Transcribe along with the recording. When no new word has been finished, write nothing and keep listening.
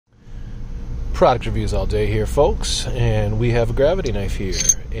Product reviews all day here, folks, and we have a gravity knife here.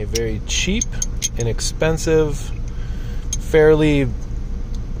 A very cheap, inexpensive, fairly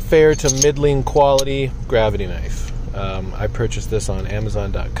fair to middling quality gravity knife. I purchased this on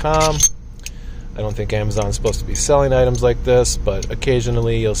Amazon.com. I don't think Amazon's supposed to be selling items like this, but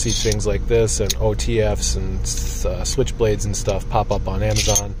occasionally you'll see things like this and OTFs and switchblades and stuff pop up on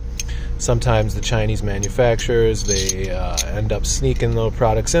Amazon. Sometimes the Chinese manufacturers, they end up sneaking those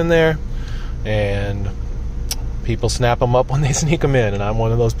products in there, and people snap them up when they sneak them in, and I'm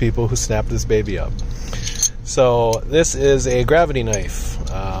one of those people who snapped this baby up. So this is a gravity knife,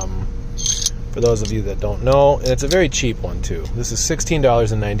 for those of you that don't know, and it's a very cheap one too. This is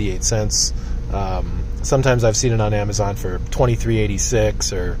 $16.98. Sometimes I've seen it on Amazon for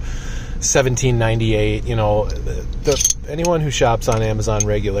 $23.86 or $17.98. You know, anyone who shops on Amazon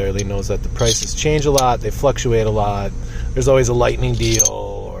regularly knows that the prices change a lot, they fluctuate a lot. There's always a lightning deal,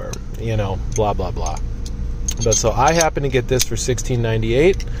 or, you know, blah blah blah. But so I happen to get this for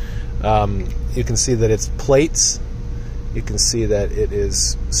 $16.98. You can see that it's plates. You can see that it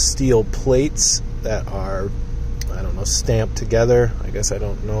is steel plates that are, I don't know, stamped together. I guess I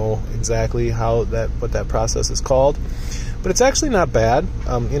don't know exactly what that process is called, but it's actually not bad.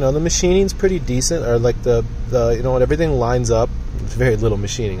 You know, the machining's pretty decent, or like the you know what, everything lines up. There's very little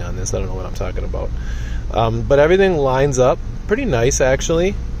machining on this. I don't know what I'm talking about, but everything lines up pretty nice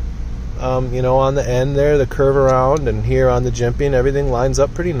actually. You know, on the end there, the curve around, and here on the jimping, everything lines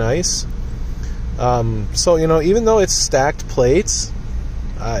up pretty nice. So, you know, even though it's stacked plates,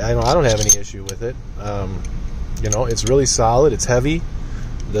 I don't have any issue with it. You know, it's really solid. It's heavy.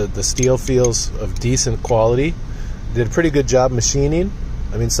 The steel feels of decent quality. Did a pretty good job machining.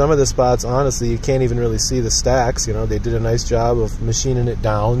 I mean, some of the spots, honestly, you can't even really see the stacks. You know, they did a nice job of machining it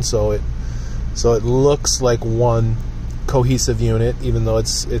down so it looks like one cohesive unit, even though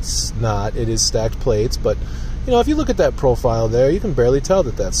it's not. It is stacked plates, but you know, if you look at that profile there, you can barely tell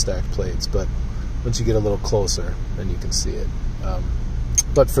that that's stacked plates, but once you get a little closer, then you can see it.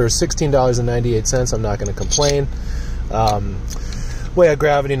 But for $16.98, I'm not going to complain. Way a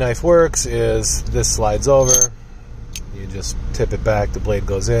gravity knife works is this slides over, you just tip it back, the blade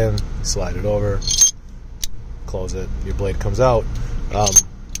goes in, slide it over, close it, your blade comes out.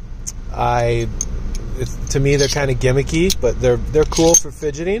 To me, they're kind of gimmicky, but they're cool for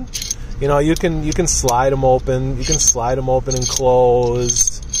fidgeting. You know, you can slide them open. You can slide them open and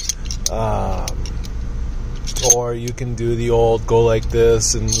closed, or you can do the old go like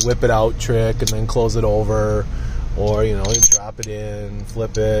this and whip it out trick and then close it over, or you know, you drop it in,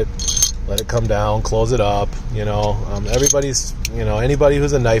 flip it, let it come down, close it up. You know, anybody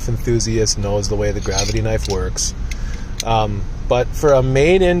who's a knife enthusiast knows the way the gravity knife works. But for a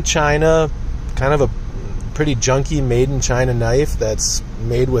made in China, kind of a pretty junky made in China knife that's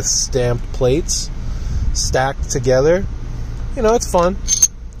made with stamped plates stacked together, you know, it's fun.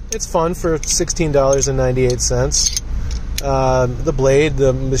 It's fun for $16.98. The blade,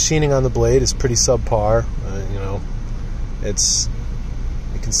 the machining on the blade is pretty subpar. You know,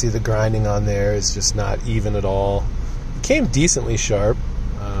 you can see the grinding on there is just not even at all. It came decently sharp.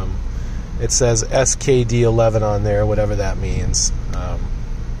 It says SKD11 on there, whatever that means.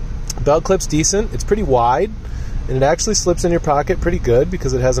 Belt clip's decent. It's pretty wide, and it actually slips in your pocket pretty good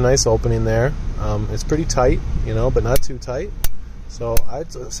because it has a nice opening there. It's pretty tight, you know, but not too tight. So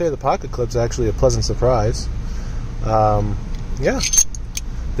I'd say the pocket clip's actually a pleasant surprise. Yeah.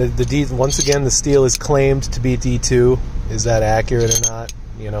 Once again, the steel is claimed to be D2. Is that accurate or not?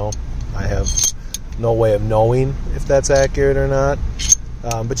 You know, I have no way of knowing if that's accurate or not.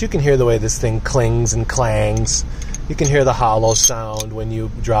 But you can hear the way this thing clings and clangs. You can hear the hollow sound when you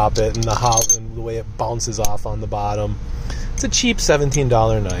drop it, and the way it bounces off on the bottom. It's a cheap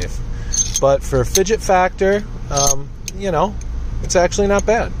 $17 knife, but for fidget factor, you know, it's actually not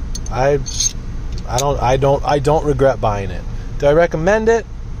bad. I don't regret buying it. Do I recommend it?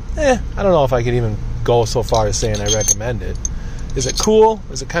 I don't know if I could even go so far as saying I recommend it. Is it cool?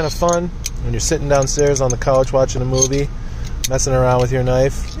 Is it kind of fun when you're sitting downstairs on the couch watching a movie, messing around with your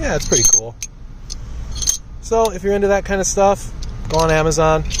knife? Yeah, it's pretty cool. So if you're into that kind of stuff, go on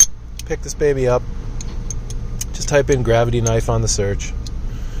Amazon, pick this baby up. Just type in gravity knife on the search.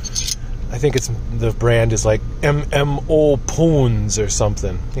 I think the brand is like MMO Poons or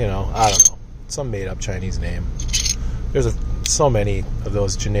something. You know, I don't know. Some made up Chinese name. There's so many of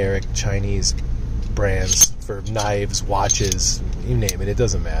those generic Chinese brands for knives, watches, you name it. It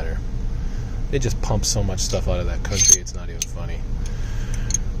doesn't matter. They just pump so much stuff out of that country, it's not even funny.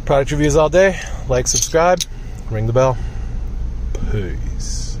 Product reviews all day. Like, subscribe, ring the bell.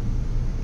 Peace.